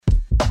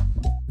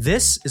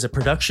This is a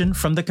production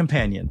from The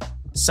Companion,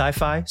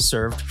 sci-fi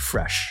served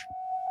fresh.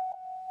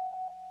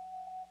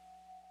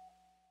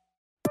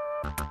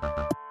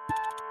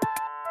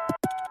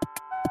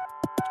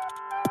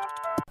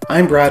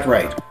 I'm Brad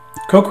Wright,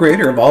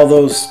 co-creator of all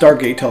those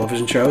Stargate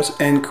television shows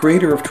and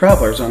creator of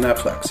Travelers on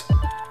Netflix,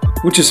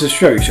 which is a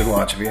show you should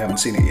watch if you haven't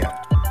seen it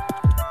yet.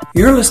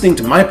 You're listening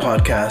to my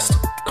podcast,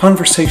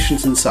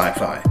 Conversations in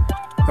Sci-Fi,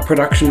 a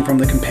production from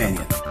The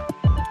Companion.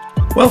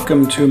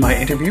 Welcome to my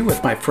interview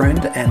with my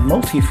friend and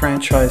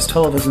multi-franchise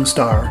television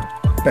star,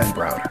 Ben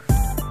Browder.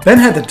 Ben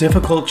had the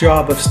difficult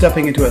job of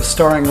stepping into a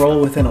starring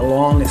role within a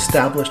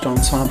long-established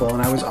ensemble,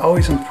 and I was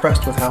always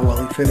impressed with how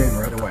well he fit in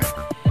right away.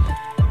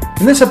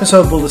 In this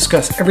episode, we'll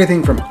discuss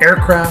everything from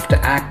aircraft to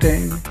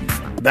acting,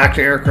 back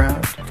to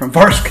aircraft, from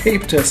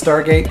Farscape to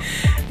Stargate,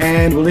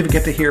 and we'll even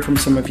get to hear from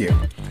some of you.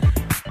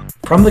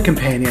 From The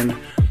Companion,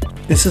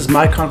 this is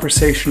my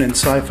conversation in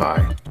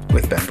sci-fi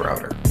with Ben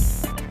Browder.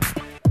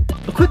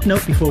 A quick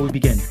note before we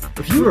begin.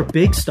 If you are a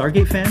big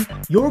Stargate fan,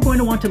 you're going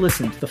to want to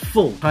listen to the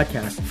full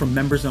podcast from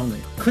members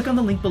only. Click on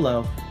the link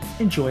below.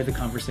 Enjoy the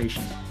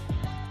conversation.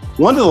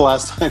 One of the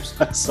last times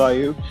I saw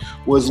you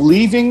was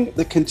leaving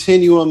the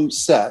Continuum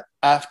set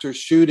after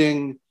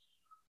shooting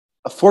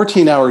a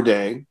 14-hour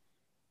day.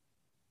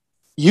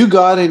 You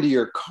got into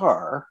your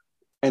car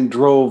and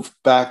drove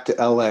back to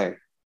LA.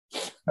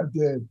 I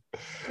did.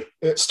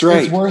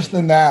 Straight. It's worse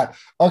than that.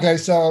 Okay,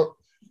 so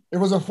it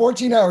was a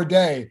 14-hour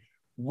day.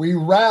 We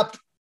wrapped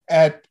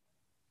at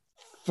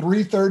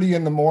 3:30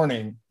 in the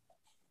morning.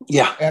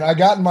 Yeah. And I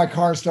got in my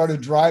car and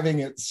started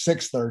driving at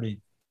 6:30.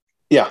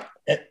 Yeah.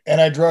 And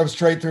I drove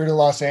straight through to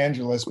Los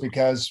Angeles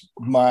because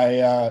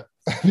my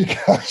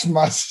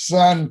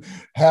son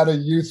had a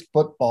youth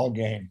football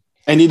game.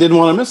 And you didn't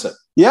want to miss it.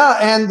 Yeah,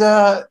 and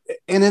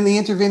in the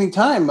intervening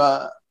time,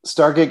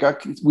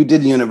 Stargate we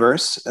did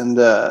Universe, and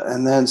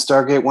then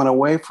Stargate went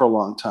away for a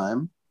long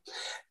time.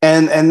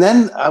 And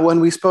then when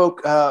we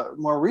spoke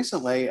more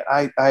recently,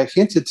 I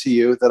hinted to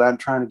you that I'm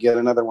trying to get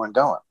another one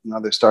going,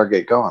 another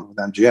Stargate going with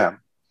MGM.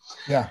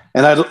 Yeah.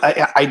 And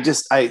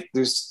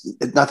there's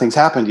nothing's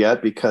happened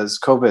yet because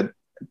COVID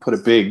put a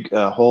big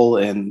hole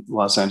in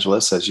Los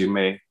Angeles, as you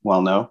may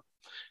well know.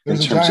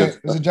 There's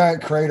a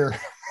giant crater.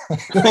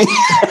 I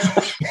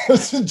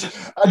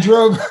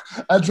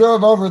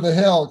drove over the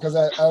hill because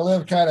I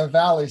live kind of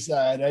valley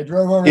side. I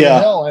drove over the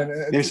hill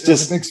and it's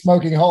just a big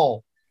smoking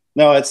hole.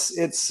 No, it's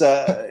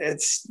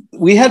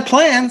we had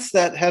plans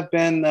that have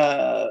been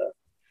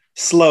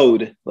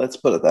slowed. Let's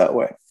put it that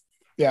way.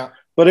 Yeah.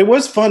 But it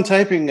was fun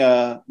typing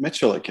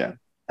Mitchell again,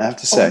 I have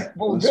to say.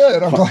 Well,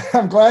 good.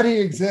 I'm glad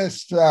he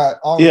exists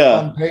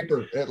on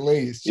paper, at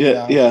least.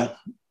 Yeah,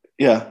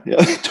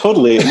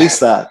 totally. At least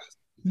that.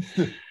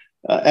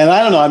 And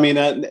I don't know. I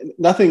mean,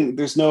 nothing.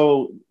 There's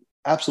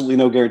absolutely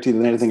no guarantee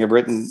that anything I've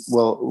written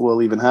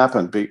will even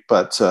happen.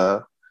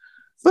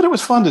 But it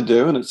was fun to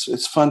do, and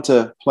it's fun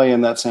to play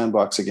in that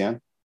sandbox again.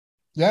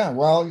 Yeah,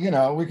 well,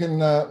 we can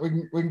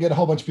get a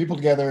whole bunch of people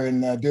together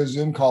and do a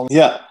Zoom call.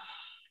 Yeah,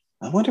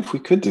 I wonder if we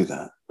could do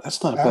that.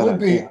 That's not a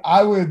bad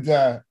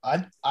idea.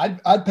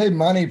 I'd pay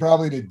money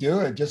probably to do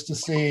it just to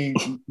see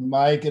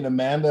Mike and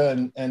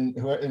Amanda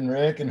and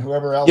Rick and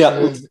whoever else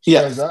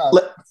shows up.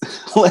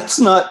 Let's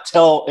not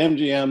tell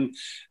MGM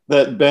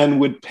that Ben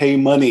would pay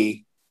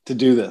money to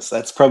do this.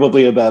 That's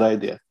probably a bad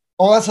idea.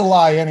 Oh, that's a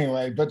lie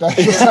anyway, but that's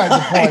beside the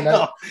point.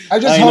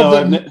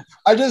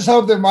 I just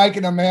hope that Mike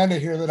and Amanda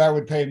hear that I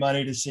would pay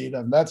money to see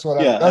them. That's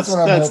what I'm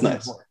hoping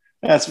nice. for.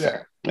 That's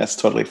fair. That's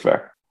totally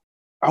fair.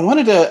 I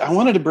wanted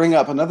to bring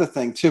up another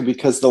thing too,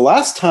 because the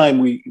last time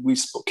we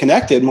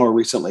connected more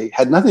recently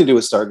had nothing to do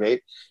with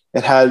Stargate.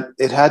 It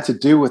had to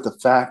do with the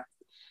fact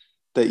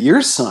that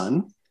your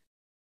son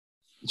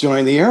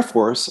joined the Air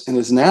Force and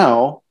is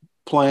now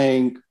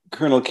playing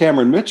Colonel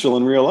Cameron Mitchell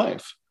in real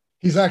life.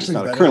 He's actually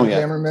better than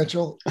Cameron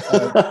Mitchell.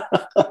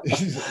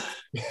 He's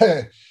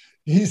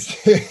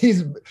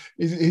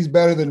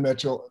better than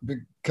Mitchell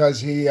because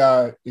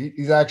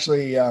he's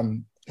actually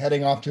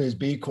heading off to his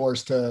B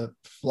course to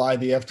fly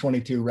the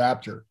F-22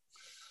 Raptor.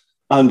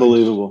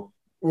 Unbelievable.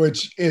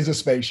 Which is a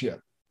spaceship.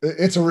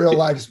 It's a real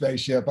life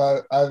spaceship.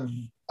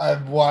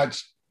 I've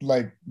watched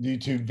like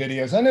YouTube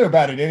videos. I knew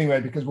about it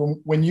anyway because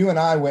when you and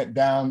I went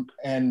down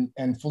and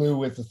flew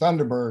with the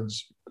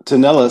Thunderbirds to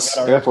Nellis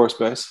Air Force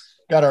Base.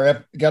 Got our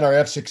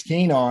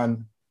F-16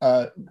 on,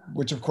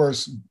 which of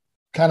course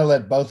kind of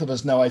let both of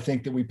us know. I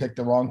think that we picked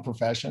the wrong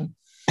profession,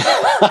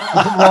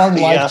 the wrong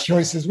life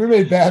choices. We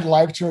made bad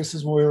life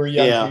choices when we were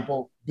young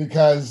people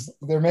because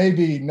there may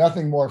be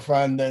nothing more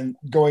fun than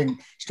going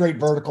straight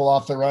vertical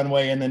off the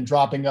runway and then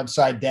dropping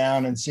upside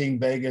down and seeing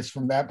Vegas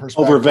from that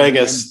perspective. Over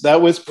Vegas,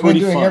 that was pretty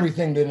fun. Doing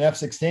everything that an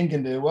F-16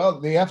 can do. Well,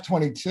 the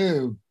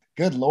F-22,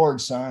 good Lord,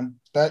 son,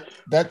 that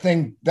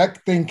thing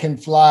can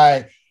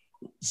fly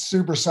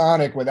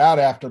supersonic without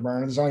afterburner.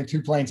 There's only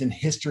 2 planes in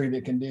history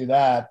that can do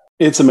that.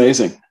 It's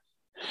amazing.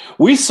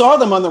 We saw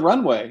them on the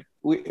runway.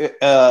 We did,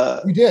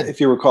 if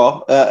you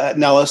recall, at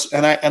Nellis,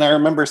 and I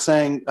remember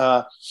saying,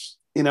 I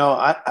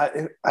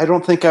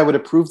don't think I would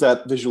approve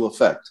that visual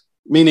effect.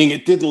 Meaning,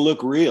 it didn't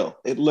look real.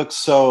 It looked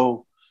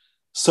so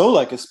so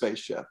like a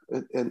spaceship,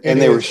 and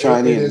they were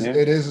shiny.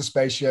 It is a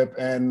spaceship,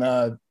 and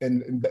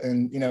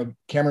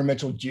Cameron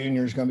Mitchell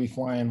Jr. is going to be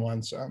flying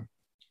one. So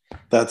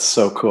that's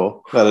so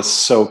cool. That is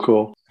so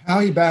cool. How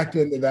he backed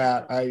into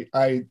that,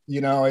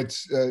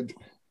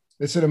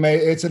 it's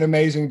an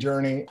amazing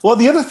journey. Well,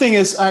 the other thing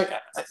is,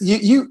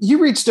 you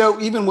reached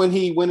out even when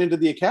he went into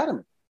the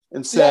academy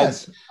and said,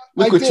 yes,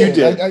 "Look what you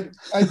did."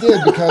 I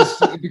did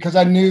because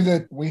I knew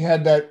that we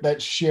had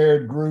that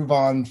shared groove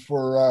on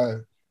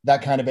for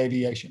that kind of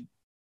aviation.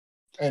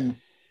 And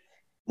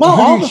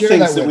all the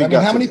things that we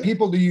got. How many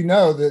people do you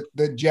know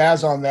that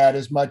jazz on that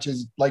as much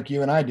as like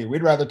you and I do?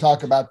 We'd rather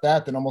talk about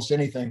that than almost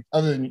anything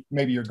other than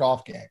maybe your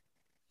golf game.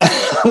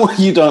 Well,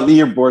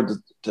 you're bored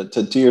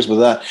to tears with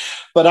that.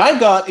 But I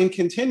got in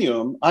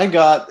Continuum, I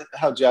got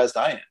how jazzed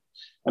I am.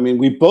 I mean,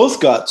 we both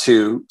got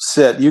to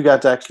sit. You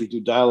got to actually do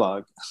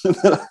dialogue.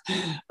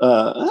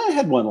 I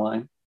had one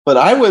line, but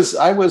I was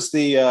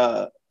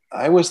the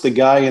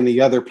guy in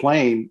the other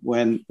plane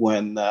when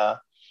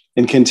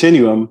in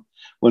Continuum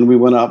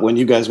when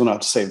you guys went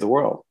out to save the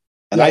world,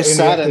 and I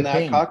sat in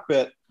that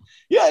cockpit.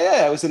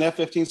 Yeah, it was an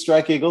F-15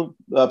 Strike Eagle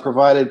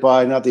provided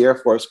by not the Air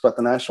Force but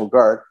the National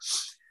Guard.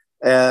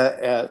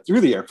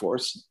 Through the Air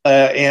Force,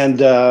 and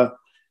that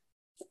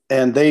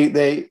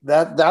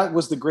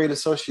was the great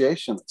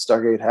association that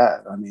Stargate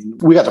had. I mean,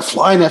 we got to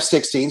fly in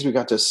F-16s, we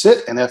got to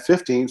sit in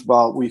F-15s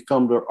while we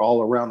filmed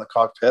all around the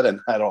cockpit and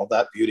had all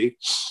that beauty.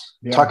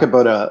 Yeah. Talk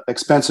about an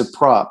expensive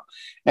prop,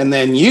 and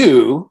then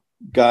you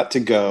got to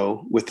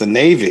go with the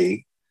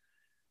Navy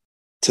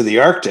to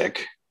the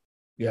Arctic.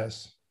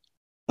 Yes,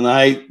 and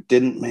I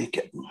didn't make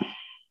it.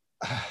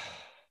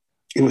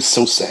 It was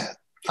so sad.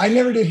 I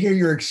never did hear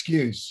your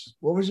excuse.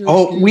 What was your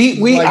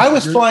excuse? I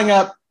was flying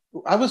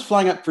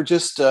up for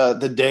just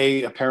the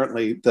day,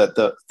 apparently, that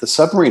the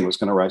submarine was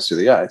going to rise through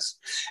the ice.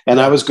 And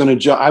I was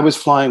I was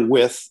flying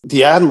with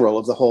the admiral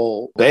of the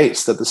whole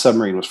base that the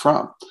submarine was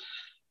from.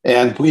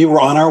 And we were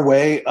on our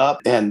way up.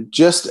 And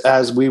just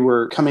as we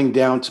were coming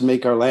down to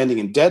make our landing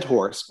in Dead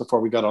Horse,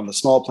 before we got on the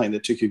small plane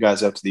that took you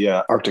guys out to the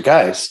Arctic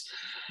ice,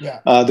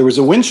 there was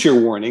a wind shear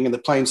warning, and the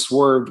plane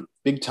swerved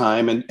big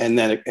time and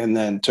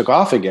then took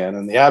off again.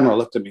 And the admiral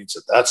looked at me and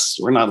said,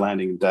 we're not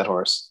landing in Dead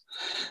Horse.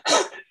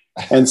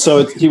 And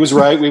so he was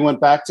right. We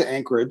went back to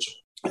Anchorage,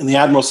 and the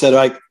admiral said,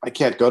 I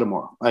can't go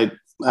tomorrow. I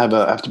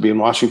have to be in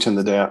Washington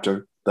the day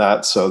after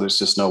that. So there's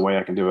just no way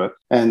I can do it.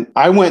 And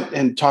I went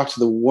and talked to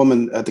the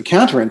woman at the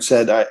counter and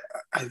said, I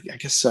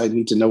guess I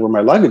need to know where my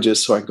luggage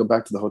is so I can go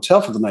back to the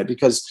hotel for the night,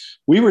 because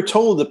we were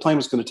told the plane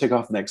was going to take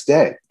off the next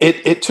day.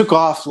 It took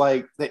off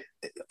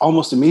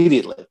almost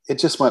immediately. It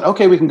just went,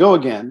 okay, we can go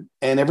again.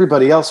 And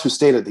everybody else who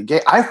stayed at the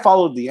gate, I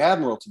followed the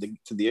admiral to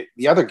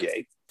the other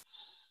gate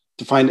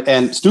to find,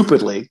 and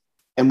stupidly,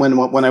 and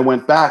when I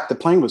went back, the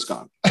plane was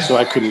gone, so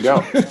I couldn't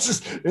go.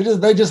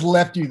 They just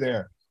left you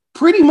there.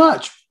 Pretty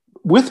much.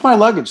 With my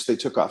luggage, they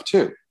took off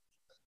too.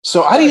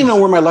 So I didn't even know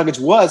where my luggage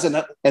was,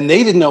 and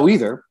they didn't know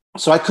either.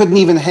 So I couldn't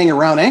even hang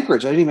around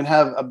Anchorage. I didn't even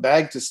have a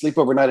bag to sleep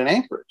overnight in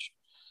Anchorage.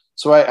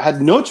 So I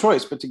had no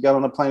choice but to get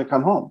on a plane and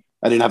come home.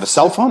 I didn't have a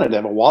cell phone. I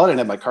didn't have a wallet. I didn't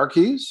have my car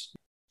keys.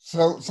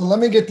 So let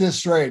me get this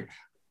straight.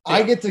 Yeah.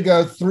 I get to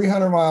go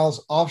 300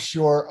 miles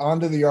offshore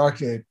onto the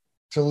Arctic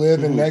to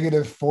live in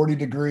negative 40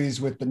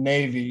 degrees with the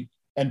Navy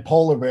and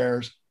polar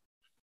bears.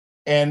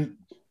 And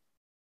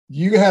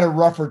you had a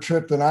rougher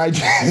trip than I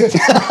did.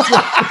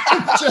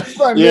 Just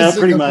by missing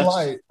pretty the much.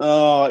 flight.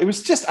 It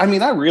was just, I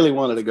really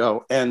wanted to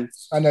go. And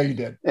I know you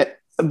did.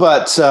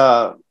 But,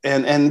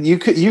 and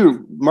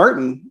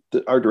Martin,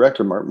 our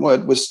director, Martin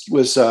Wood,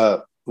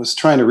 was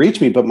trying to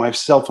reach me, but my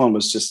cell phone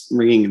was just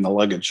ringing in the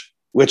luggage,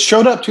 which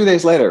showed up 2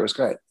 days later. It was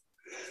great.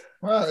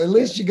 Well, at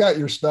least you got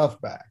your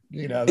stuff back.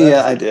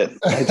 I did.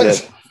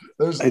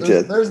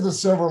 There's the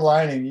silver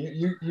lining.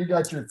 You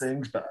got your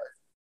things back.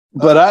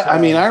 But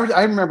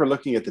I remember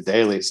looking at the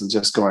dailies and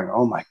just going,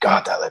 oh my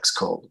God, that looks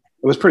cold.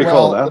 It was pretty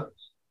cold, huh?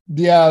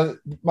 Yeah.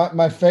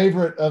 My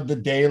favorite of the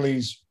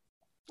dailies,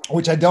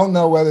 which I don't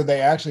know whether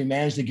they actually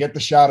managed to get the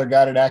shot or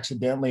got it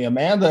accidentally.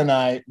 Amanda and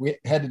I, we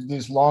had to do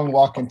this long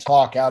walk and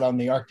talk out on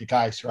the Arctic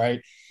ice,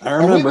 right? I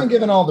remember. And we've been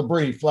given all the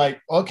brief,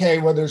 like, okay,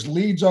 well, there's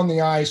leads on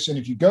the ice, and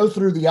if you go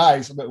through the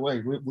ice, but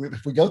wait,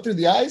 if we go through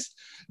the ice?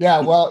 Yeah,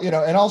 well,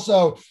 and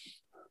also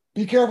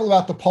be careful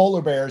about the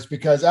polar bears,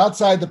 because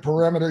outside the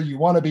perimeter, you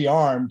want to be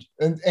armed.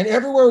 And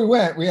everywhere we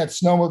went, we had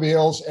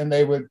snowmobiles, and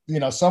they would,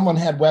 someone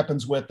had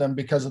weapons with them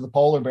because of the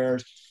polar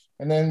bears.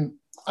 And then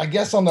I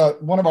guess on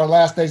one of our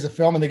last days of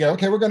filming, they go,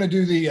 okay, we're going to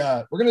do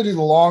the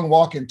long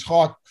walk and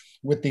talk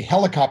with the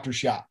helicopter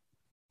shot.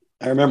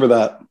 I remember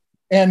that.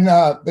 And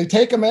they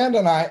take Amanda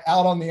and I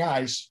out on the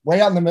ice, way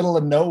out in the middle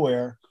of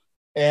nowhere.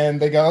 And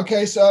they go,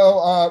 okay,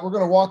 so we're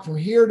going to walk from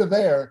here to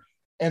there.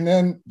 And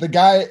then the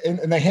guy, and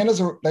they hand us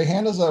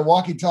a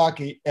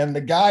walkie-talkie, and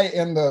the guy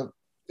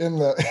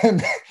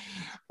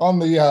on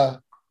the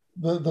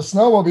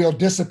snowmobile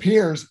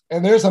disappears,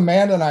 and there's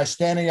Amanda and I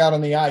standing out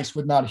on the ice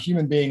with not a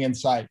human being in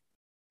sight,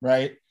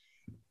 right?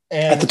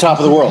 And at the top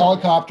of the world,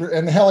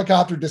 the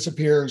helicopter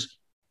disappears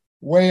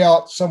way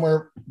out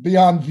somewhere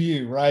beyond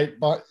view, right?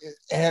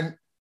 And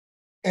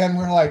And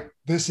we're like,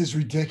 this is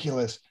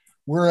ridiculous.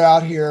 We're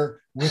out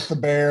here with the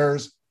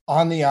bears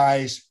on the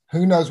ice.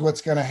 Who knows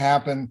what's going to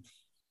happen?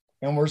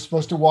 And we're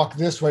supposed to walk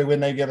this way when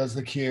they give us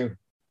the cue.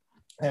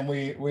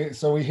 And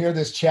so we hear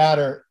this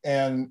chatter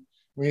and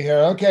we hear,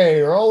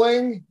 okay,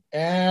 rolling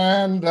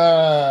and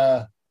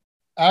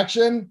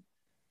action.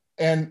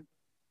 And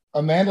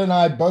Amanda and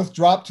I both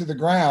dropped to the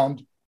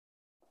ground.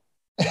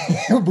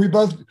 we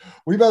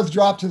both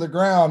dropped to the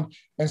ground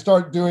and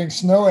start doing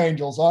snow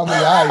angels on the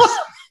ice.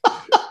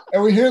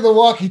 And we hear the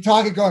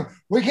walkie-talkie going,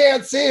 we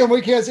can't see him,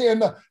 we can't see him.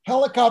 And the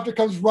helicopter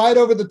comes right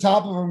over the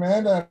top of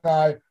Amanda and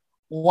I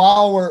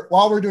while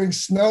we're doing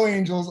snow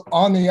angels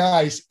on the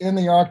ice in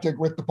the Arctic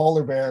with the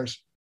polar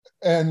bears.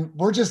 And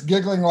we're just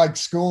giggling like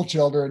school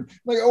children.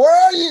 Like,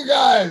 where are you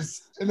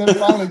guys? And then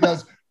finally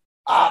goes,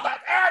 oh,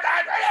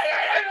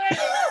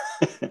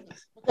 okay,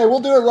 we'll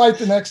do it right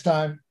the next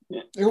time.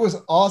 It was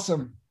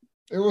awesome.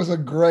 It was a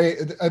great,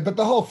 but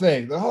the whole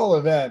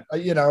event,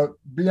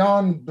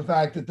 beyond the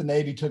fact that the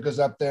Navy took us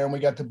up there and we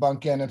got to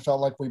bunk in and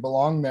felt like we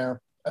belonged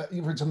there.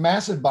 It's a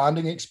massive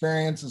bonding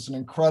experience. It's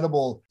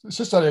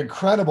just an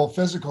incredible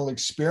physical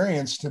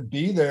experience to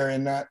be there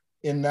in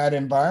that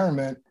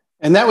environment.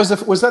 And was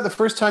that the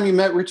first time you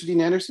met Richard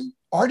Dean Anderson?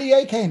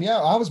 RDA came.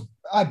 Yeah.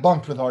 I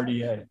bunked with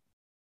RDA.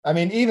 I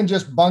mean, even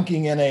just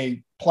bunking in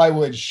a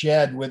plywood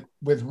shed with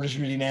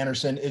Richard Dean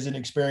Anderson is an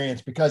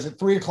experience, because at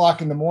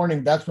 3:00 in the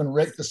morning, that's when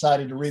Rick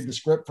decided to read the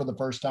script for the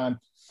first time,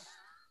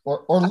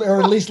 or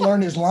at least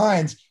learn his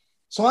lines.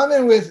 So I'm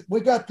in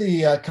we've got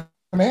the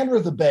commander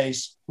of the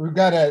base. We've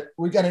got an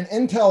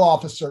intel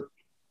officer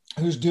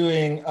who's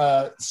doing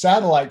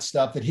satellite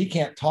stuff that he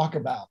can't talk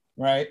about.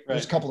 Right.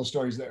 There's a couple of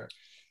stories there.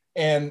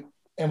 And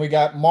we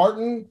got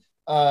Martin,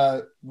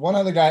 one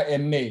other guy,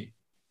 and me.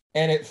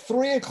 And at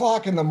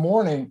 3:00 in the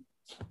morning,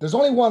 there's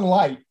only one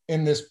light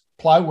in this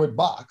plywood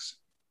box.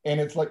 And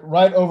it's like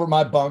right over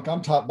my bunk.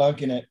 I'm top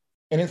bunking it.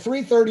 And at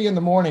 3:30 in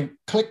the morning,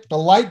 click, the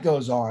light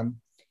goes on.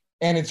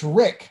 And it's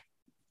Rick.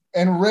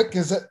 And Rick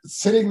is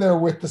sitting there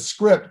with the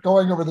script,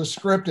 going over the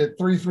script at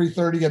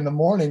 3:30 in the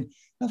morning.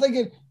 I'm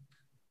thinking,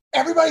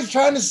 everybody's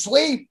trying to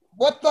sleep.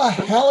 What the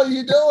hell are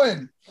you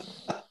doing?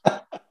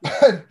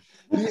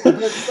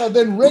 So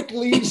then Rick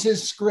leaves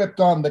his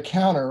script on the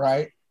counter,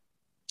 right?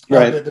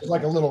 Right. There's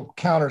like a little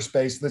counter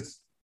space that's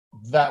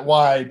that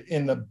wide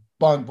in the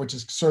bunk, which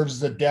serves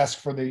as a desk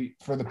for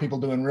the people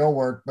doing real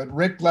work. But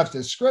Rick left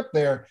his script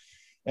there,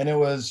 and it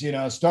was,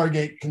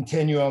 Stargate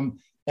Continuum,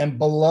 and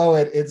below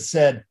it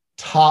said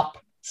top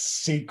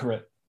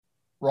secret,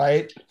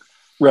 right?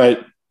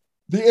 Right.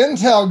 The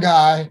intel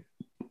guy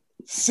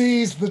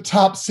sees the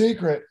top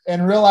secret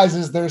and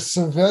realizes there's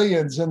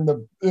civilians in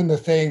the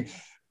thing,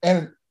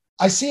 and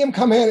I see him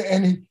come in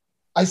and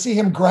I see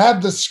him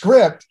grab the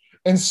script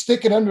and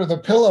stick it under the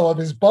pillow of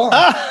his bunk.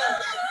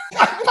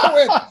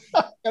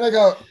 And I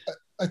go,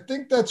 I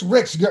think that's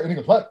Rick's. And he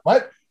goes, what?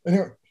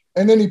 And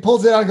then he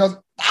pulls it out and goes,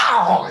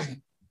 ow!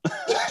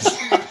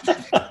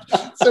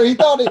 So he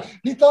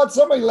thought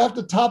somebody left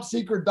a top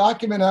secret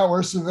document out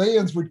where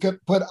civilians would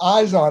put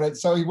eyes on it.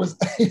 So he was,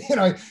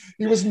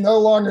 he was no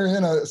longer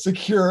in a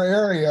secure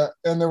area,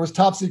 and there was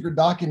top secret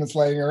documents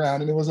laying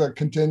around, and it was a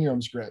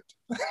Continuum script.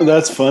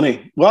 That's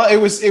funny. Well, it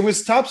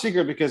was top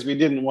secret because we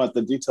didn't want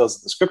the details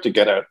of the script to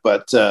get out,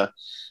 but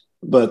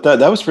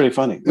that was pretty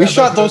funny. We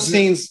shot those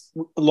scenes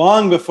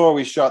long before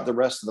we shot the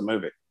rest of the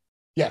movie.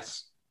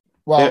 Yes.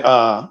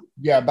 Well,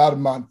 about a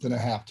month and a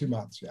half, 2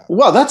 months. Yeah.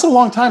 Well, that's a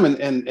long time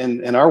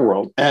in our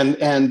world,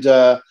 and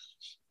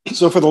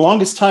so for the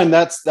longest time,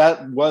 that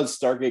was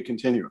Stargate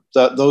Continuum.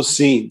 Those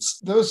scenes.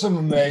 There was some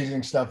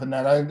amazing stuff in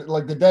that.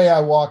 Like the day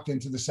I walked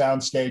into the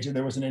soundstage, and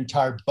there was an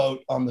entire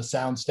boat on the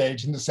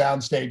soundstage, and the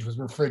soundstage was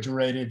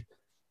refrigerated.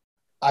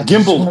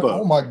 Gimbaled boat.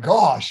 Oh my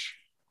gosh!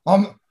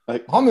 I'm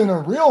in a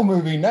real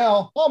movie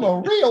now. I'm a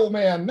real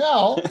man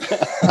now.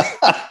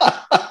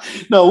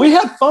 No, we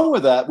had fun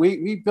with that.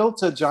 We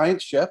built a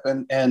giant ship,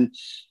 and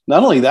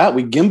not only that,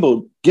 we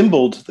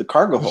gimbaled the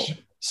cargo hold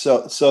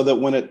so that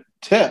when it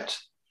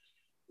tipped,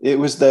 it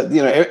was that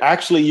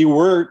actually you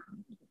were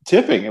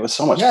tipping. It was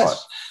so much fun.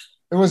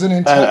 It was an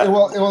entire. It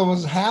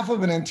was half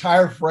of an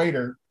entire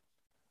freighter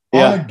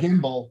on a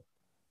gimbal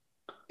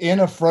in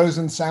a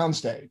frozen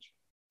soundstage.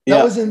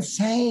 That was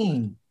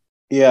insane.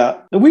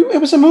 Yeah, it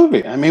was a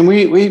movie. I mean,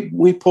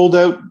 we pulled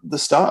out the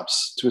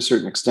stops to a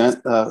certain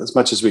extent, as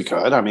much as we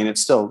could. I mean,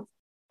 it's still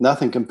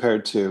nothing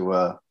compared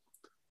to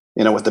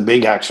what the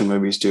big action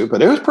movies do,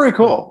 but it was pretty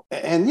cool.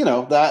 And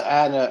that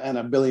and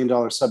a $1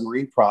 billion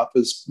submarine prop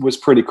was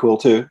pretty cool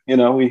too.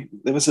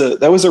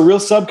 That was a real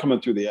sub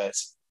coming through the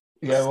ice.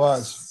 Yeah, it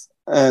was.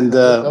 And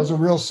that was a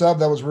real sub.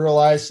 That was real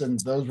ice, and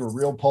those were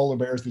real polar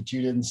bears that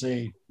you didn't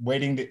see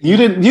waiting to. You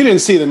didn't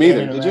see them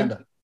either, did you?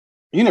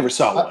 You never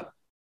saw one.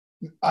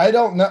 I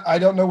don't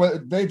know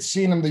what they'd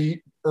seen them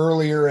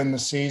earlier in the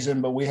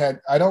season, but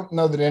I don't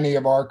know that any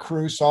of our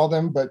crew saw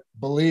them, but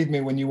believe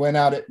me, when you went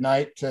out at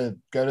night to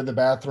go to the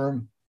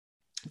bathroom,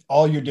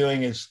 all you're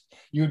doing is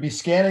you would be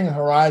scanning the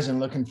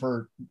horizon looking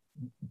for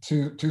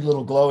two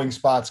little glowing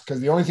spots, because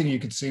the only thing you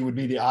could see would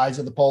be the eyes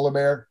of the polar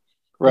bear.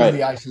 Right.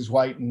 The ice is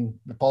white and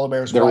the polar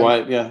bear's They're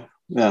white. white. Yeah.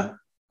 Yeah.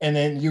 And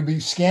then you'll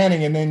be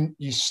scanning, and then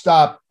you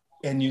stop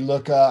and you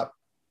look up,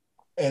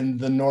 and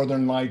the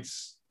northern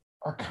lights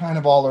are kind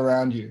of all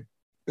around you.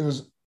 It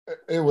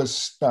was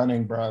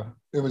stunning, bro.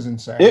 It was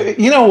insane.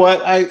 You know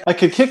what? I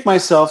could kick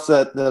myself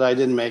that I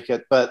didn't make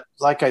it, but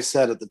like I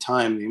said at the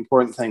time, the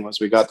important thing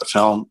was we got the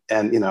film,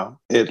 and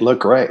it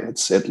looked great.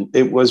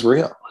 It was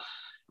real.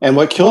 And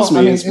what kills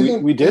me is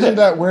we did it.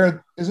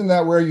 Isn't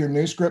that where your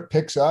new script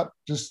picks up?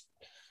 Just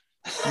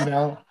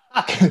No.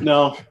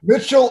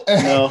 Mitchell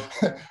No.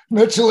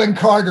 Mitchell and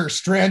Carter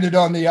stranded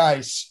on the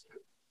ice.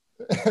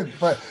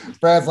 But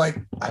Brad's like,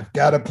 I've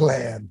got a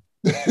plan.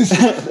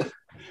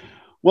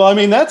 Well,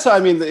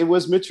 it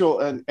was Mitchell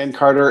and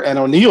Carter and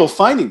O'Neill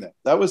finding them.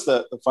 That was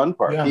the fun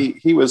part. Yeah.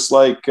 He was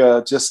like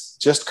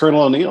just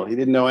Colonel O'Neill. He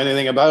didn't know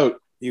anything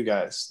about you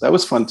guys. That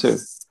was fun too.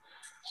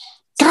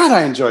 God,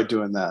 I enjoyed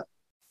doing that.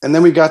 And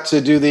then we got to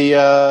do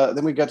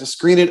then we got to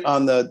screen it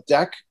on the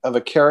deck of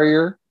a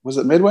carrier. Was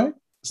it Midway?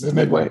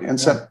 Midway.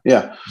 And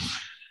yeah.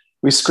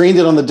 We screened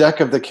it on the deck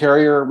of the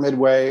carrier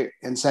Midway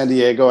in San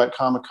Diego at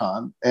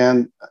Comic-Con,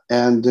 and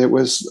it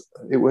was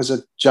a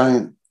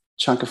giant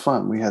chunk of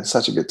fun. We had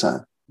such a good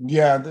time.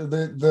 Yeah,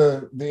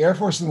 the Air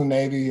Force and the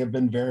Navy have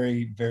been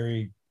very,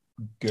 very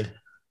good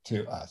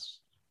to us.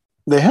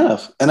 They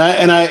have, and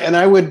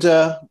I would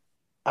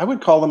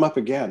call them up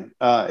again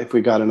if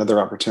we got another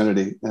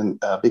opportunity, and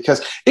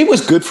because it was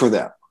good for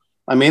them.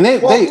 I mean, they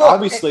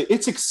obviously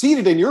it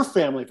succeeded in your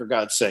family, for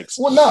God's sakes.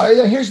 Well,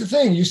 no, here's the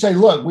thing. You say,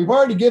 look, we've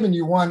already given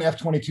you one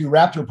F-22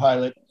 Raptor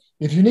pilot.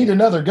 If you need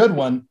another good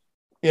one,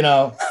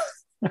 they're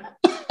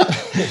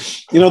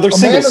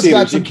Amanda's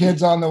got some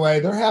kids on the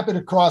way. They're happy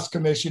to cross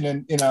commission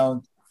and,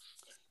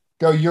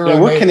 go Euro. Yeah,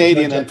 we're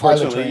Canadian,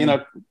 unfortunately.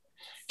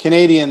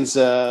 Canadians,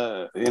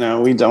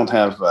 we don't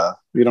have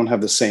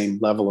the same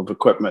level of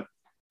equipment.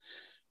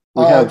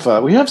 We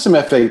have some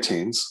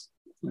F-18s.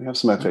 We have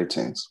some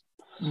F-18s.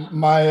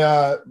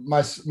 My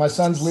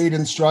son's lead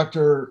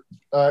instructor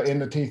in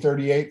the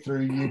T-38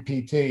 through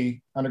UPT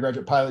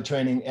undergraduate pilot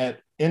training at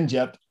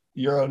NJET,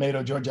 Euro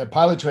NATO Joint Jet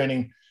Pilot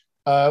Training,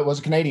 was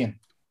a Canadian.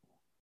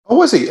 Oh,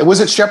 was he? Was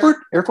it Shepherd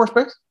Air Force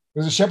Base? It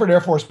was a Shepherd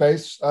Air Force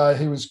Base.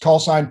 He was call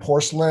sign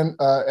Porcelain,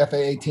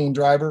 FA-18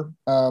 driver.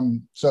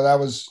 So that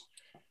was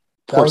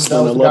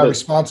the guy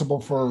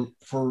responsible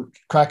for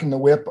cracking the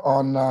whip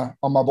on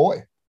my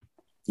boy.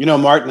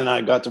 Martin and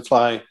I got to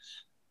fly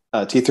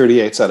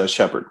T-38s out of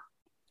Shepherd.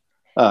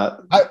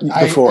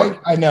 Before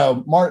I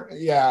know Martin.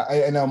 Yeah,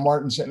 I know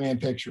Martin sent me a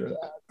picture of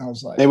that. I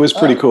was like, it was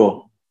pretty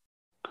cool.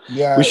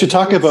 Yeah, we should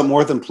talk about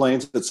more than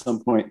planes at some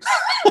point.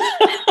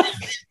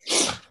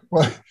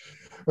 Well,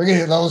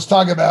 let's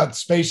talk about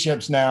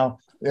spaceships now.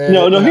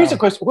 No. Here's a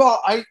question.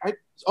 Well,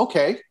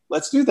 okay,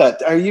 let's do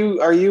that. Are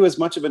you as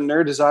much of a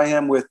nerd as I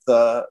am with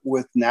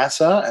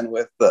NASA and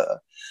with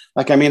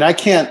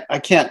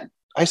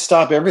I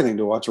stop everything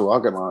to watch a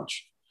rocket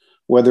launch,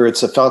 whether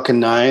it's a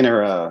Falcon 9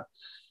 or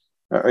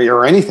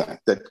anything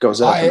that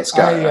goes up in the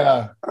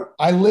sky.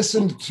 I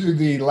listened to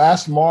the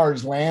last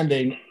Mars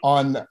landing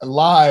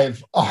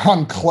live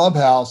on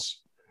Clubhouse.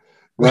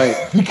 Right.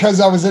 Because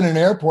I was in an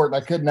airport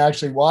and I couldn't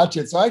actually watch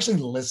it. So I actually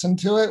listened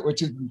to it,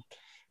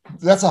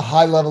 that's a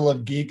high level of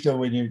geekdom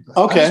when you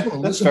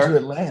listen to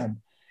it land.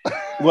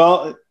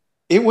 Well,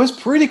 it was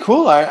pretty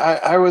cool.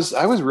 I was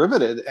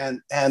riveted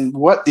and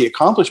what the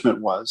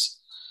accomplishment was.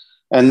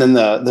 And then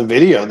the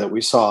video that we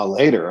saw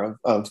later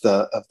of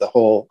the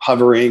whole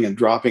hovering and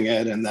dropping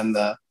it, and then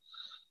the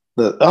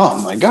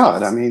oh my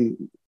God, I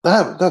mean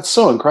that's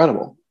so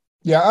incredible.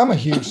 Yeah, I'm a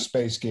huge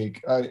space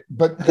geek,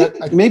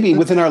 maybe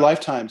within our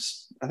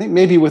lifetimes. I think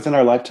maybe within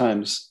our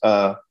lifetimes,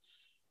 there'll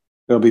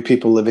be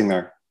people living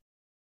there.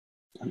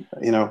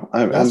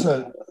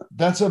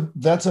 That's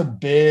a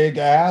big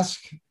ask,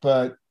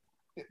 but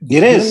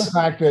it is the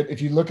fact that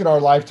if you look at our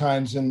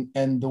lifetimes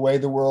and the way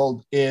the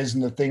world is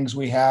and the things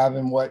we have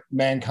and what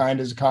mankind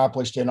has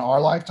accomplished in our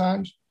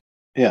lifetimes.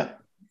 Yeah.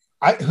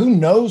 Who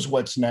knows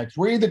what's next?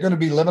 We're either going to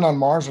be living on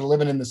Mars or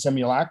living in the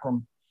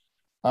simulacrum.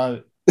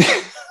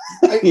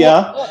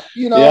 Yeah.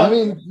 I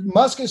mean,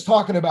 Musk is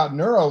talking about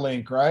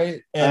Neuralink,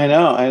 right? And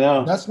I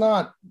know. That's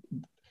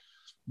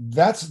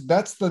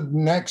the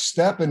next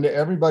step into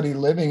everybody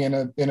living in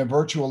a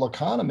virtual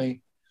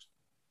economy.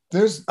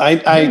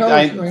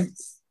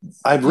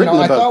 I've written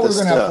about this. I thought we were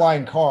going to have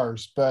flying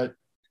cars, but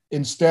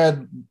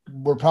instead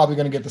we're probably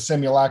going to get the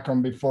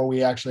simulacrum before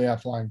we actually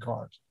have flying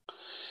cars.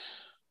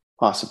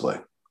 Possibly.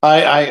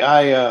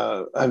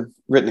 I've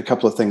written a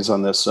couple of things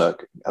on this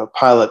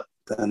pilot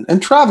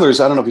and Travelers.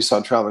 I don't know if you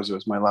saw Travelers. It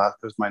was my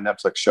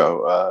Netflix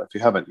show. If you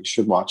haven't, you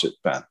should watch it,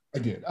 Ben. I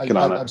did.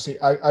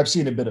 I've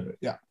seen a bit of it.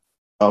 Yeah.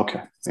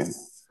 Okay. Okay.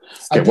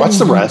 What's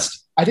the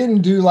rest? I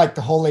didn't do like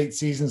the whole 8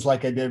 seasons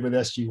like I did with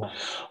SG1.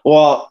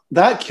 Well,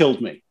 that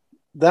killed me.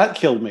 I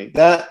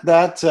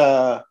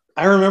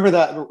remember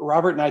that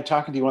Robert and I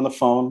talking to you on the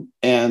phone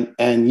and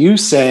you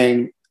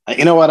saying,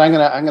 you know what, I'm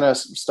gonna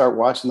start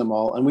watching them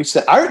all. And we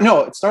said,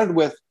 it started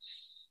with,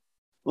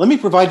 let me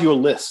provide you a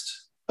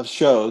list of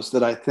shows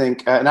that I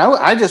think, and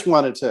I just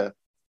wanted to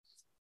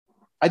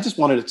I just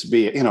wanted it to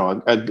be,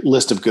 a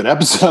list of good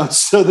episodes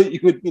so that you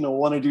would,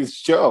 want to do the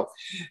show.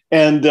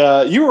 And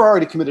you were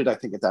already committed, I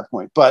think, at that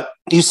point. But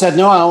you said,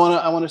 no,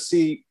 I want to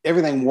see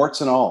everything,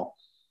 warts and all.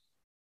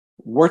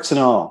 Warts and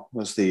all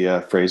was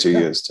the phrase you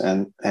used.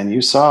 And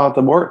you saw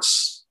the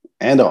warts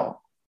and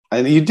all.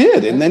 And you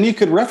did. And then you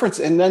could reference,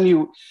 and then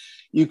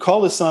you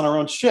called us on our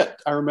own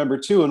shit. I remember,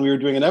 too, when we were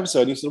doing an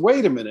episode, you said,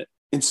 wait a minute.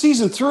 In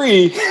season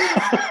 3,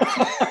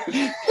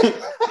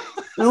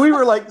 and we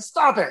were like,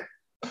 stop it.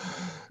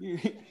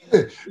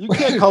 You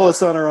can't call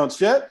us on our own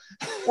shit.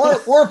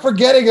 We're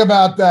forgetting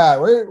about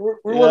that. We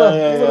would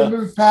have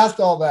moved past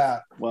all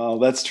that. Well,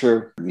 that's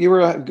true. You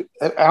were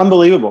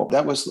unbelievable.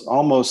 That was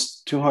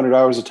almost 200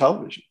 hours of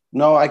television.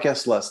 No, I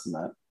guess less than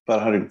that,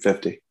 about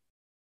 150.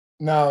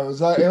 No, it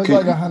was like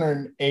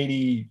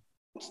 180.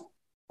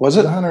 Was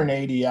it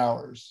 180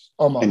 hours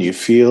almost? And you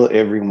feel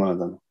every one of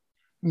them.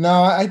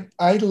 No,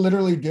 I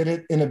literally did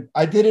it in a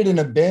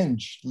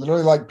binge.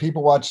 Literally, like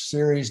people watch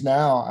series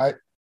now.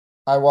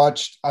 I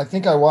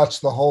think I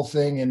watched the whole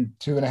thing in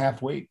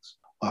 2.5 weeks.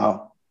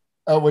 Wow.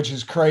 Which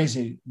is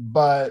crazy.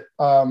 But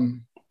I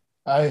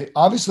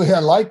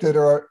liked it,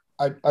 or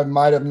I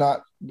might have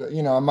not,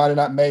 I might have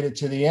not made it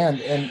to the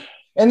end.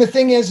 And the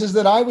thing is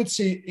that I would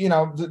see,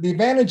 the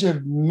advantage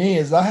of me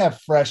is I have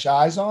fresh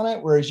eyes on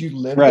it, whereas you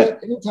live it.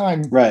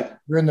 Anytime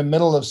you're in the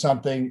middle of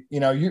something,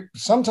 you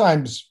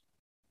sometimes,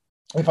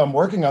 if I'm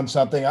working on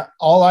something,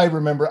 I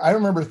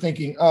remember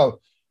thinking, oh,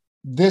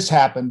 this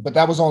happened, but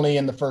that was only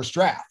in the first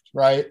draft,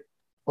 right?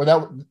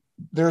 Or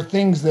there are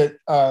things that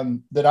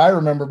I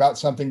remember about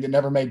something that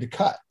never made the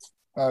cut.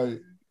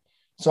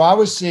 So I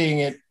was seeing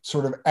it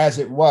sort of as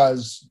it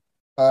was,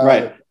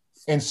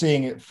 and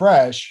seeing it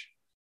fresh,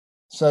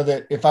 so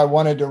that if I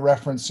wanted to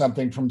reference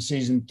something from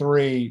season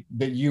 3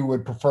 that you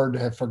would prefer to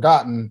have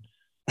forgotten,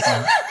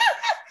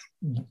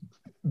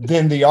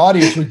 then the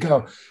audience would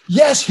go,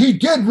 yes, he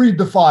did read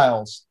the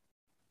files.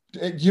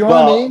 Do you know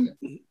what I mean?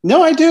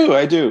 No, I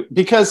do.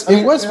 Because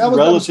it was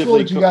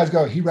relatively cool. You guys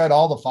go, he read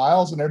all the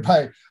files, and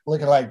everybody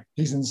looking like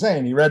he's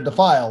insane. He read the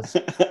files.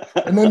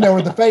 And then there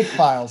were the fake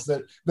files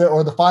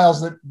or the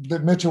files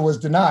that Mitchell was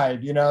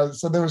denied,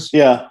 So there was,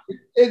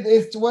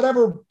 it's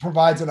whatever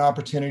provides an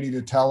opportunity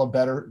to tell a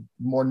better,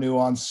 more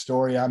nuanced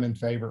story, I'm in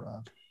favor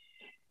of.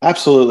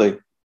 Absolutely.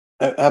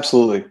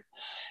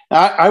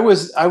 I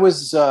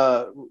was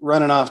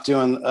running off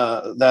doing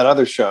that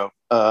other show,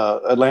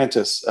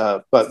 Atlantis,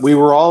 but we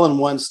were all in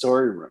one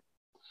story room.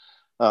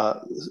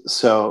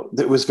 So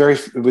it was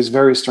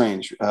very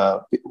strange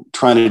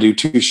trying to do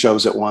 2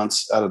 shows at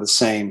once out of the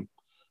same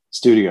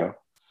studio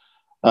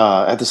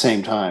at the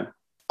same time.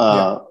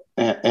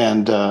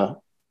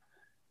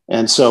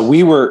 And so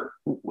we were,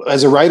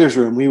 as a writer's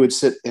room, we would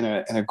sit in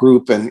a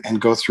group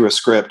and go through a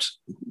script,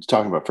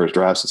 talking about first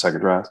drafts and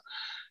second drafts.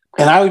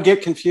 And I would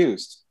get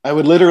confused. I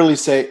would literally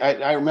say,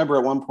 I remember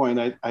at one point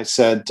I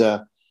said,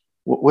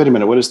 wait a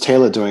minute, what is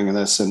Taylor doing in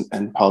this?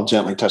 And Paul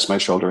gently touched my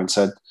shoulder and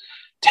said,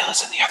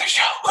 Taylor's in the other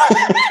show.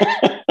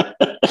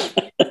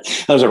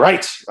 I was like,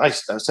 right. I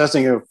was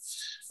testing you.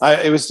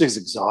 It was just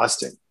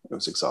exhausting. It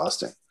was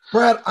exhausting.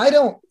 Brad, I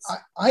don't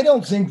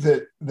think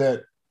that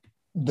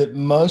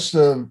most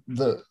of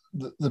the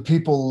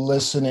people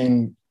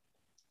listening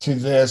to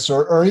this,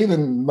 or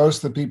even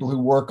most of the people who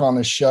work on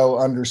a show,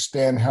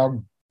 understand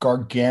how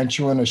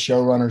gargantuan a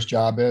showrunner's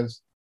job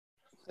is.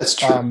 That's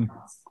true.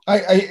 I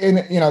am.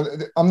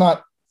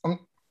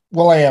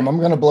 I'm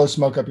going to blow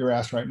smoke up your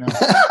ass right now.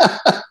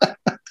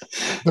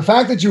 The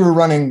fact that you were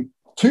running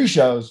 2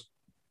 shows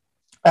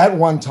at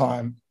one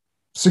time,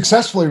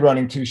 successfully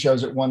running 2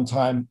 shows at one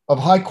time of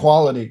high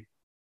quality,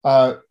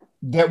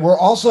 that were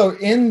also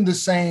in the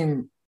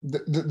same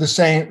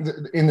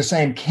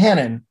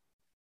canon,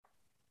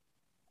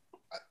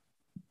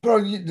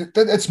 bro.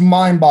 It's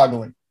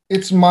mind-boggling.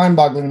 It's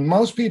mind-boggling.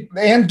 Most people,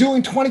 and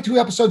doing 22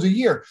 episodes a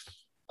year,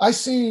 I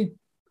see,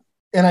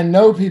 and I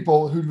know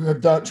people who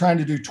have trying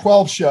to do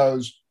 12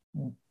 shows,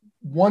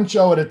 1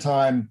 show at a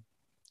time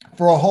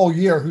for a whole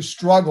year, who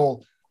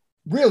struggle,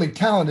 really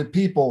talented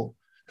people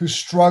who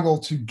struggle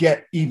to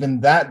get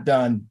even that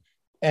done.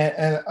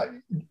 And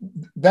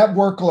that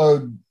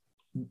workload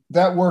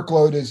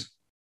is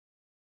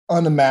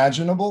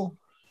unimaginable.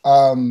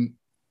 In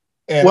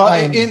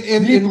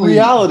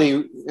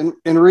reality,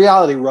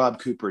 Rob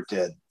Cooper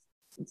did.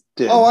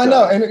 Oh, I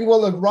know. And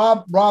well, look,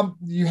 Rob,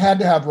 you had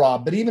to have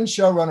Rob, but even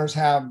showrunners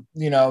have,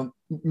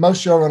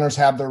 most showrunners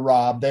have their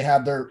Rob. They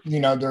have their,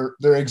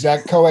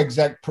 their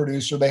co-exec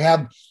producer. They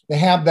have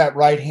that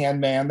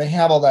right-hand man. They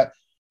have all that.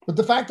 But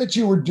the fact that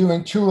you were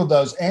doing 2 of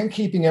those and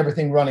keeping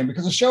everything running,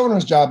 because a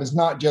showrunner's job is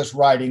not just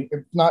writing,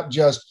 it's not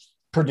just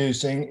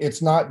producing,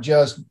 it's not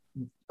just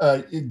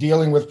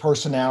dealing with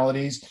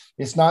personalities,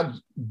 it's not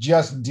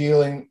just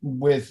dealing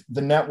with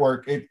the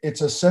network.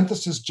 It's a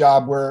synthesis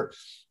job where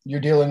you're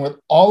dealing with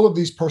all of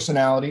these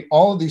personality,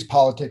 all of these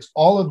politics,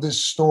 all of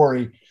this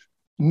story.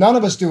 None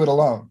of us do it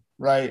alone,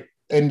 right?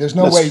 And there's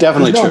no way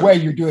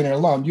you're doing it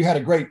alone. You had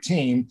a great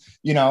team.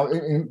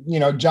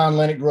 John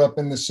Lennox grew up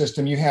in the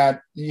system. You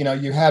had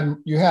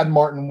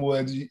Martin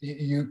Woods.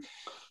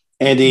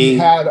 Andy. We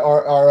had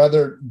our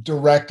other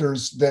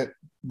directors that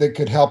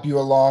could help you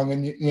along,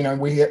 and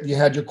you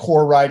had your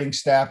core writing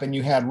staff, and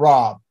you had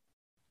Rob.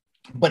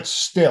 But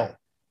still,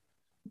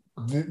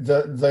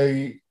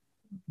 the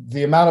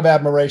amount of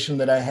admiration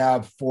that I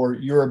have for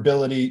your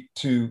ability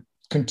to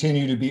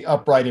continue to be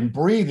upright and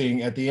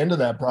breathing at the end of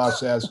that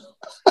process.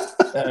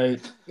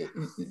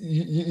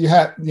 You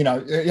have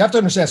to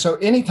understand. So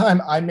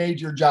anytime I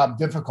made your job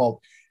difficult,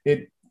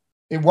 it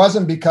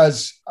wasn't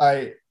because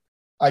I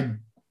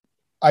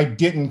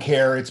didn't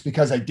care. It's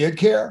because I did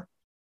care,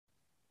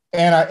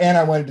 and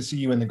I wanted to see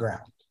you in the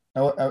ground. I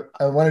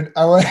wanted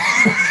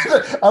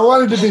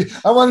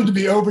to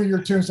be over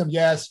your tombstone.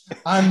 Yes,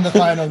 I'm the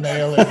final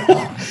nail in the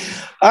coffin.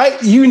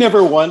 You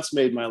never once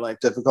made my life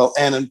difficult,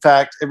 and in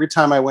fact, every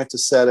time I went to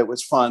set, it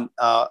was fun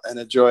and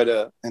enjoyed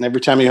it. And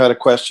every time you had a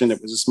question, it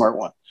was a smart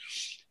one.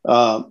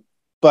 But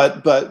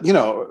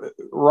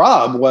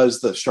Rob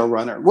was the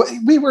showrunner.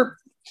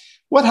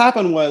 What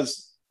happened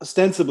was,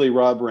 ostensibly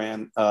Rob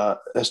ran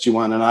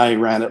SG1 and I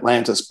ran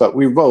Atlantis, but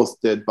we both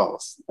did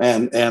both.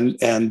 And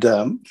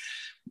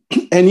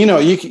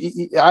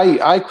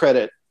I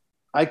credit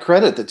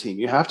the team.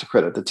 You have to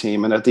credit the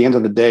team. And at the end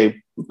of the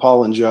day,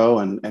 Paul and Joe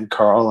and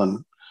Carl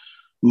and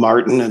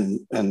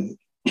Martin and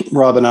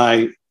Rob and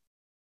I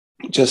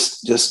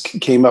just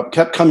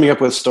kept coming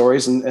up with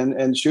stories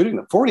and shooting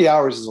them. 40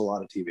 hours is a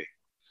lot of TV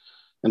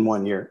in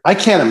 1 year. I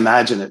can't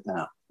imagine it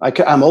now.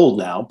 I'm old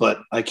now, but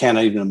I can't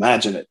even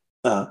imagine it.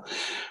 A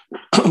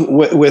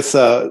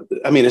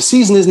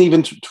season isn't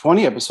even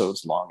 20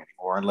 episodes long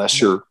anymore, unless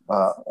you're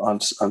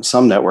on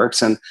some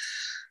networks. And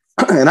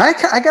I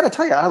got to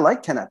tell you, I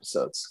like 10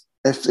 episodes.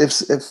 If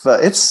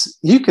it's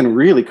you can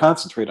really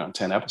concentrate on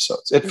 10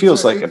 episodes. It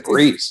feels like a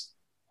breeze.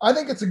 I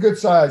think it's a good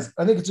size.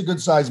 I think it's a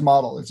good size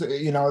model. It's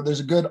there's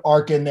a good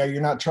arc in there. You're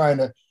not trying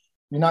to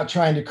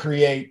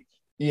create,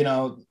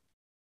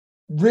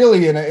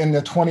 really in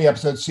the 20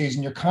 episode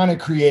season, you're kind of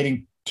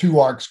creating 2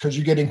 arcs because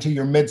you're getting to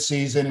your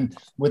mid-season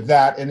with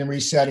that and then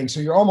resetting. So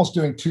you're almost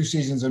doing 2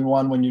 seasons in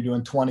one when you're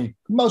doing 20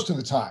 most of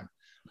the time.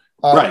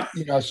 Right.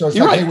 So it's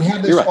hey, we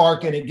have this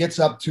arc and it gets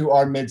up to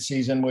our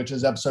mid-season, which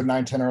is episode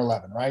 9, 10, or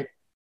 11, right?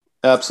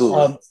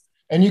 Absolutely.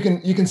 And you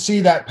can see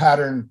that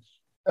pattern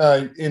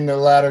in the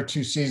latter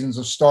 2 seasons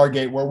of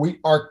Stargate, where we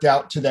arced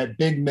out to that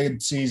big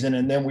mid-season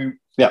and then we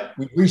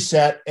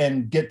reset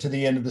and get to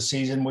the end of the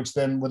season, which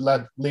then would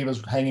leave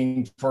us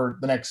hanging for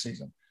the next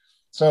season.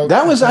 So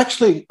that was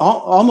actually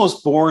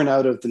almost born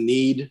out of the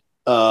need,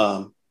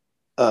 because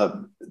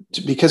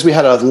we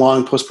had a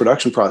long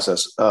post-production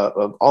process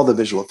of all the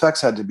visual effects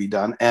had to be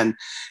done, and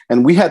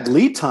we had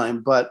lead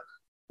time, but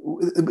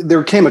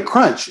there came a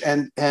crunch,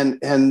 and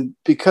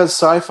because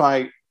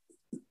Sci-Fi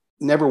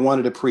never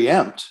wanted to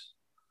preempt,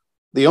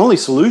 the only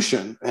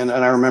solution, and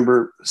I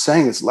remember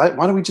saying, is why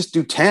don't we just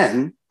do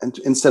 10 and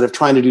instead of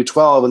trying to do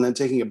 12 and then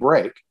taking a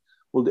break,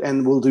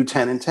 we'll do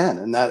 10 and 10,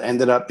 and that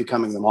ended up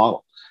becoming the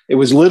model. It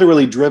was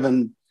literally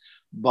driven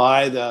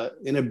by the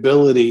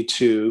inability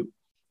to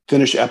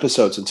finish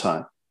episodes in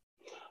time,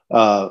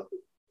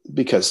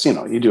 because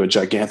you do a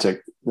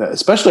gigantic,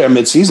 especially our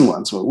mid-season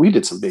ones. Well, we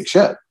did some big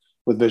shit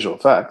with visual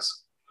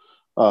effects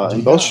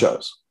in both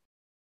shows.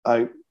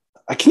 I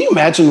can you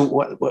imagine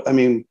what I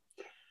mean?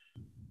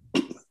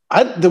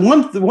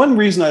 The one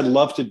reason I'd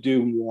love to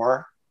do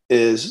more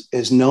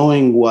is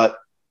knowing what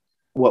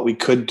we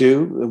could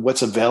do,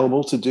 what's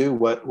available to do,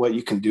 what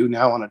you can do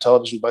now on a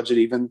television budget,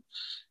 even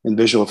in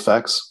visual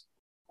effects.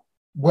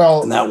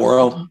 Well, in that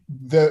world,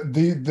 the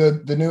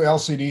new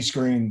LCD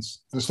screens,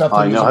 the stuff.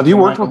 I know. Have you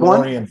worked with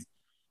one?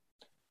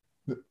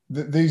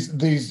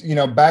 These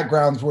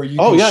backgrounds where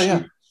you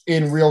shoot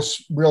in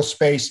real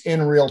space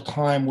in real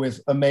time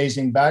with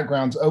amazing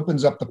backgrounds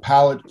opens up the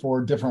palette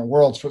for different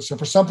worlds. So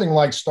for something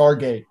like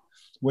Stargate,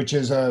 which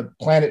is a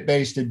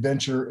planet-based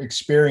adventure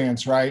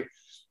experience, right?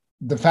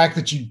 The fact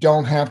that you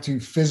don't have to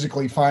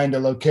physically find a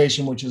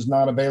location which is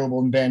not available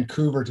in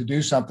Vancouver to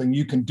do something,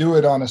 you can do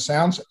it on a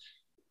sound.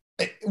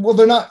 Well,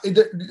 they're not.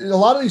 A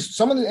lot of these,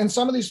 some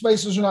of these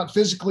spaces are not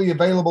physically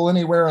available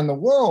anywhere in the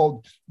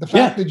world. The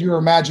fact that your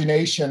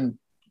imagination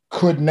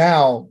could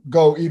now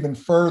go even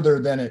further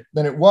than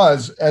it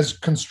was, as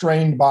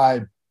constrained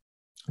by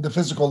the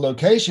physical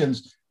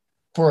locations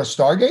for a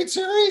Stargate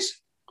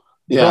series.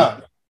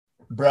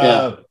 Bro,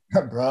 you need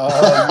to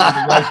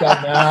write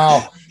that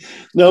now.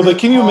 No, but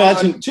can you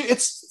imagine?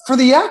 It's for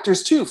the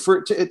actors too,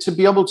 to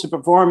be able to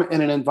perform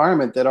in an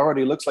environment that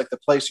already looks like the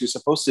place you're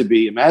supposed to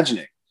be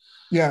imagining.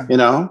 Yeah,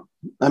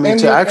 I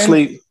mean,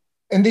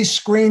 and these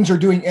screens are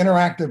doing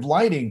interactive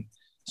lighting,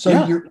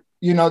 so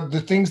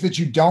the things that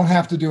you don't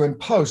have to do in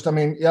post. I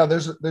mean,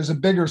 there's a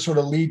bigger sort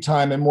of lead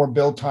time and more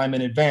build time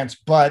in advance,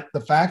 but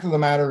the fact of the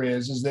matter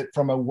is that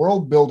from a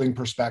world building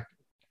perspective,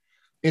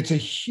 it's a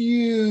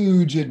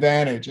huge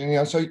advantage, and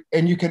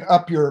you can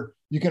up your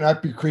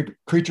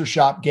creature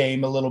shop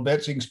game a little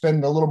bit, so you can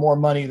spend a little more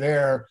money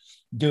there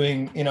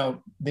doing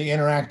the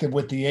interactive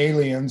with the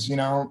aliens. You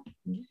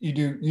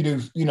do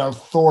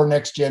Thor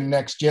next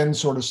gen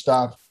sort of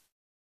stuff.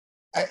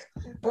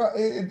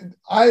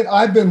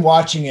 I've been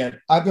watching it.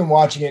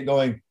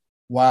 Going,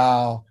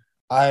 wow,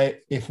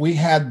 if we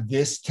had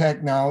this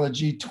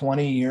technology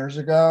 20 years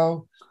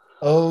ago,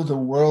 oh, the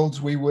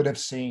worlds we would have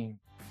seen.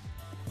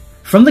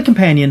 From The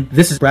Companion,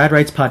 this is Brad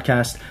Wright's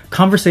podcast,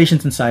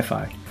 Conversations in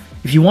Sci-Fi.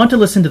 If you want to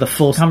listen to the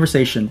full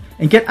conversation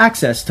and get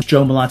access to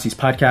Joe Malazzi's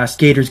podcast,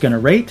 Gator's Gonna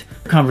Rate,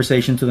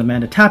 Conversations with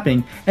Amanda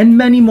Tapping, and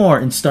many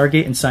more in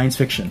Stargate and science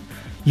fiction,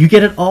 you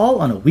get it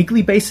all on a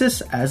weekly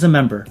basis as a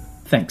member.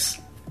 Thanks.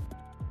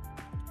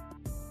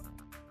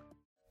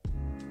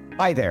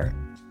 Hi there.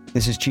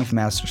 This is Chief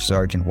Master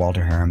Sergeant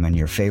Walter Harriman,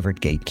 your favorite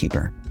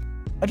gatekeeper.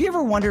 Have you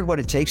ever wondered what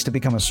it takes to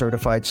become a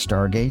certified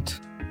Stargate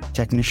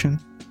technician?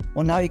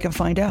 Well, now you can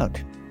find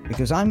out,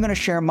 because I'm going to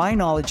share my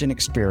knowledge and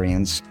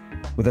experience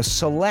with a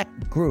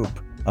select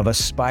group of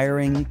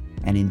aspiring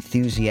and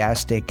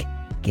enthusiastic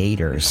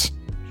gators.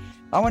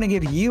 I want to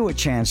give you a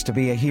chance to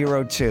be a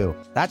hero too.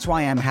 That's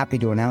why I'm happy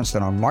to announce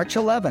that on March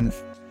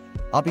 11th,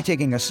 I'll be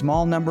taking a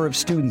small number of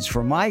students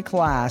from my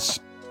class,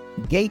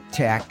 Gate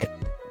Tech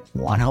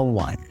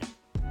 101.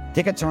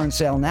 Tickets are on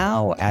sale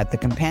now at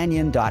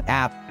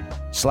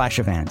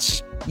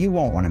thecompanion.app/events. You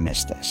won't want to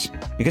miss this,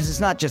 because it's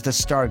not just a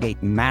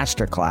Stargate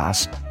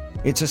Masterclass,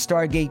 it's a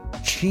Stargate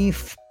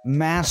Chief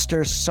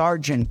Master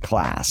Sergeant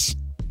class.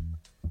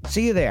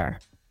 See you there.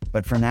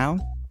 But for now,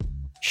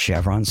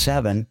 Chevron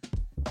 7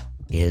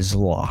 is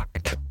locked.